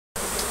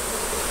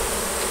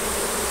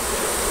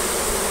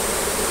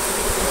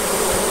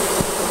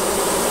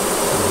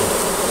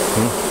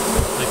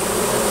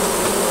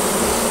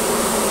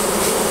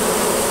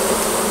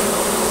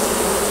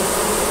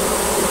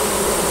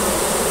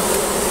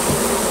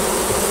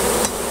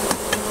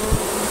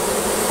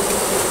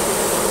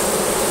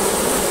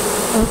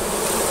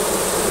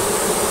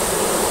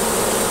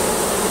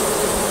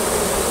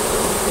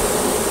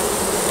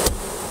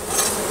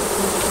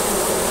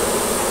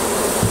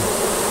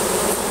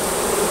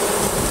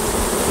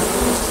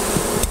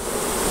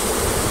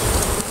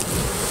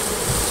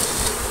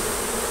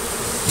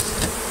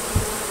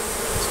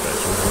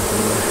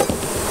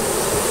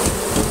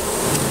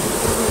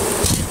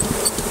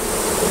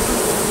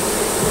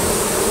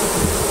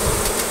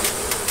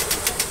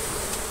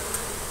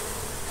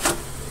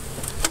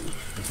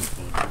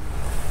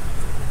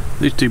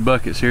These two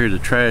buckets here are the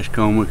trash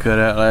comb we cut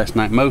out last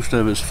night. Most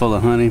of it's full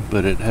of honey,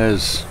 but it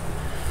has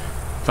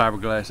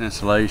fiberglass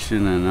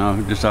insulation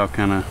and just all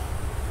kind of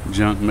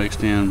junk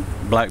mixed in.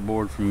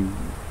 Blackboard from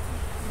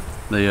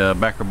the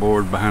backer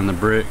board behind the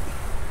brick.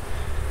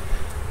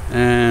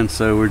 And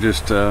so we're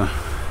just,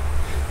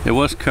 it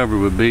was covered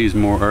with bees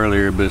more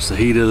earlier, but it's the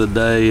heat of the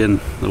day and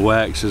the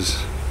wax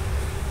is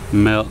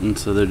melting,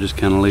 so they're just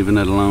kind of leaving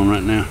it alone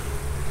right now.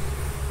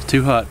 It's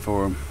too hot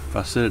for them. If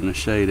I set it in the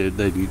shade,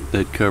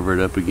 they'd cover it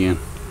up again.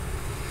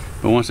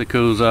 But once it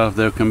cools off,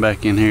 they'll come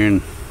back in here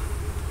and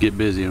get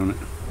busy on it.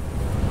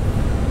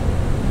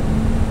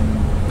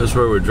 That's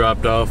where we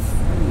dropped off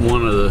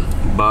one of the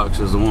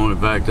boxes, the one we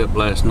backed up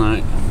last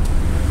night.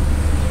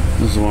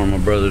 This is one of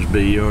my brother's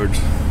bee yards.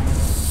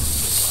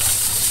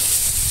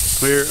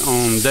 We're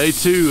on day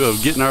 2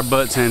 of getting our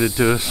butts handed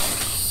to us.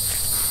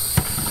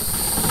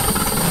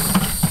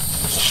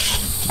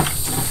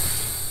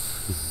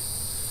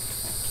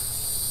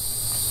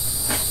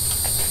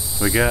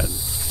 We got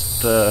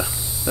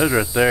those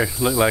right there.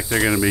 Look like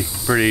they're going to be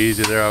pretty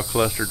easy. They're all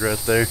clustered right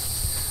there.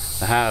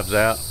 The hive's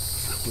out.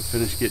 We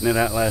finished getting it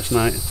out last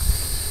night.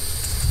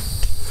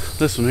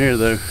 This one here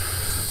though,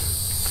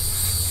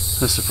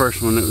 that's the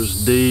first one that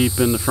was deep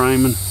in the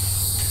framing.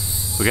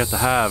 We got the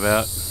hive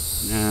out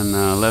and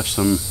left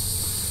some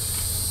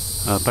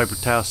paper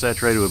towel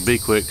saturated with bee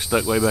quick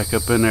stuck way back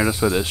up in there.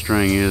 That's what that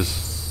string is.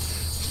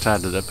 It's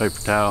tied to that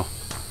paper towel.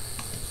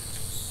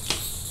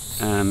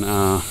 And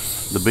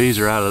the bees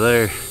are out of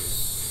there.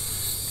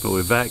 But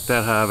we vacuumed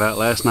that hive out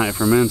last night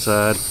from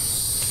inside,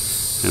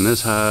 and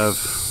this hive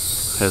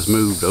has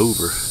moved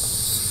over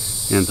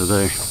into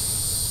there.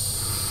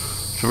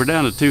 So we're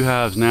down to 2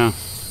 hives now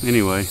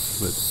anyway,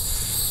 but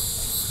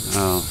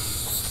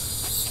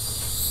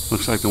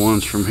looks like the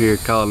ones from here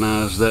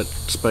colonized that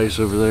space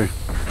over there.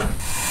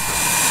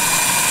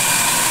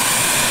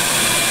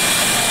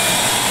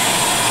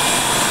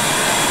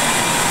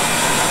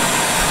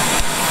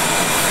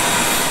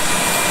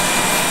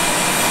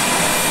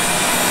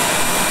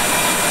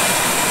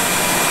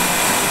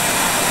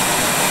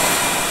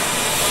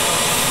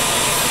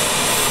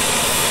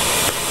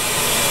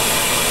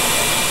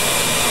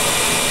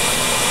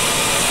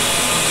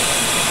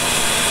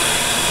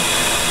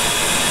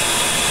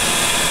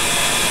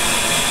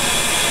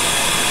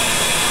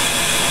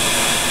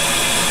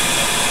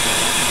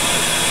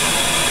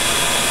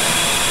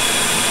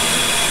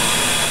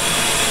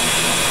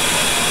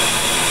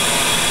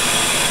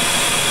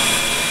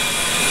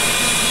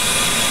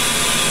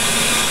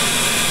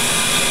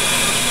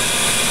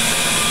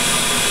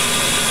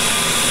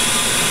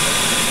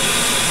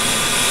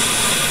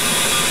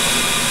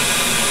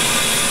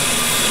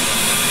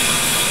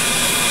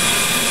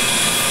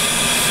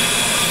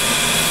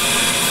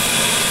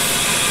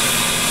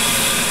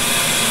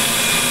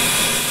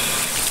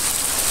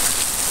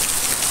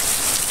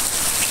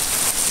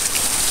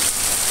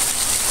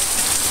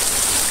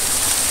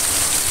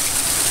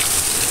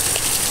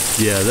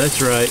 Yeah,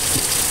 that's right.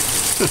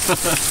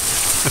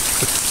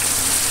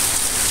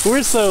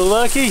 We're so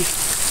lucky.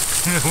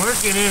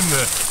 Working in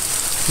the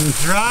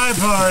dry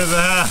part of the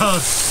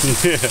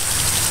house. Yeah.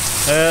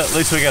 At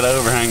least we got an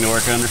overhang to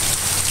work under.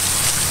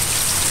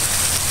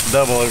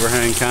 Double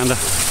overhang, kinda.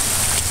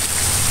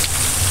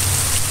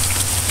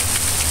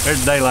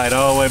 There's daylight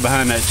all the way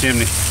behind that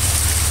chimney.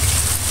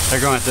 They're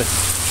going to have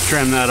to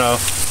trim that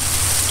off.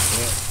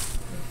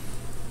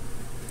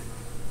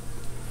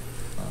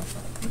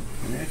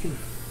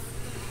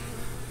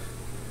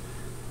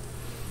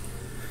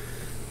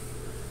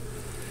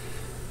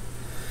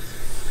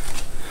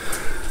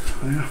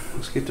 Well,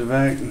 let's get the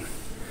vac and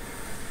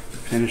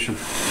finish them.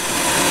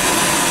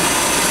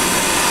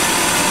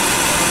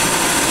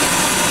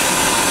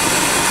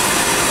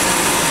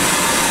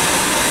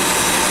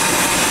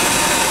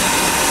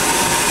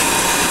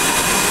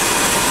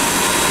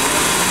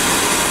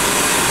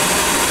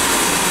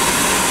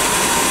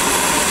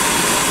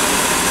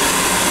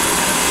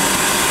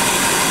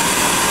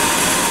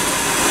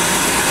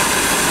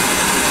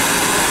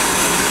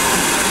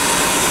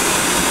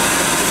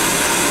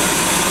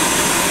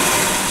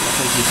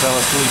 He fell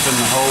asleep in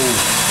the hole.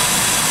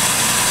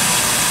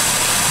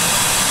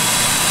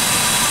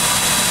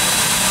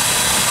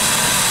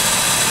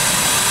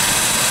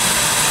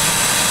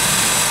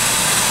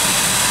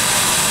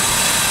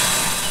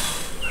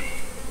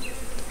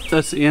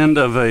 That's the end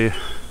of a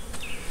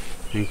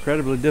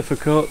incredibly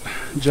difficult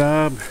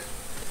job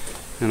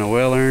and a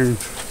well-earned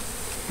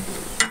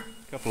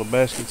couple of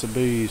baskets of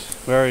bees.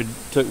 We already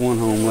took one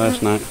home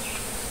last night.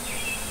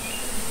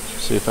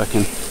 See if I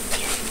can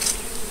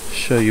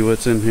show you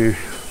what's in here.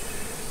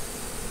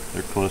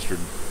 They're clustered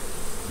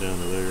down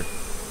to there.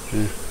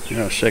 Yeah,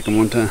 here, I'll shake them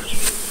one time.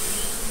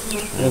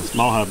 That's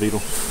small hive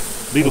beetle.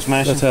 Beetle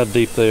smashing. That's how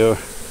deep they are.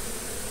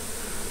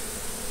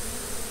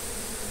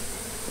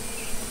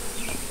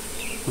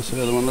 What's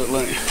the other one look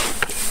like?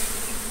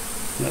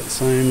 About the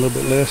same, a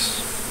little bit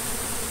less.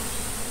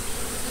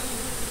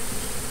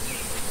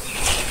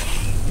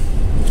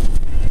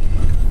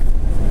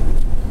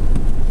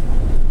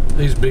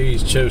 These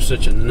bees chose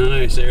such a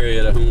nice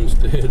area to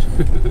homestead.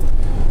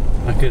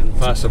 I couldn't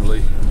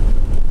possibly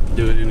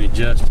do it any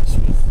justice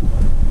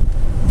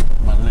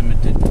with my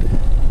limited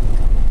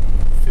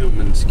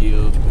filming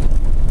skills.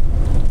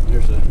 But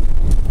there's a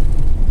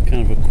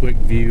kind of a quick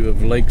view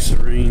of Lake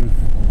Serene,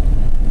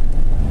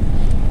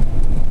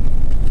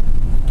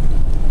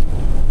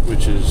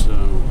 which is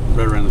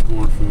right around the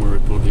corner from where we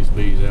pulled these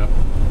bees out.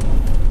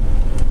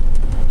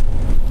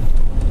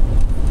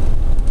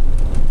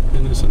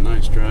 Isn't this a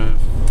nice drive?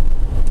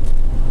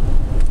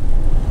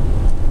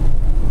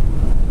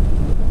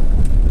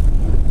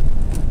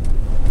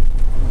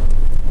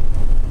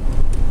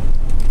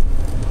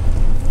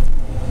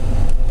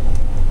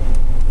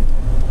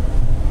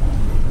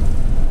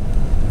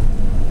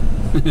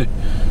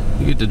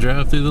 You get to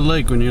drive through the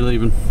lake when you're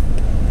leaving.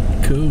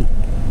 Cool.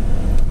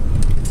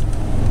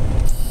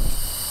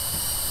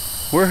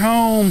 We're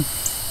home.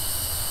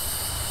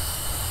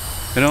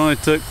 It only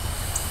took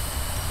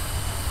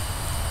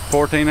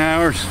 14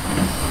 hours.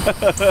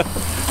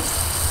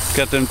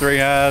 Got them 3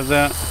 hives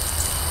out.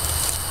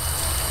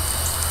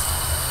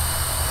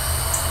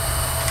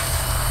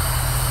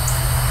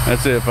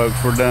 That's it,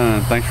 folks. We're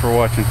done. Thanks for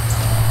watching.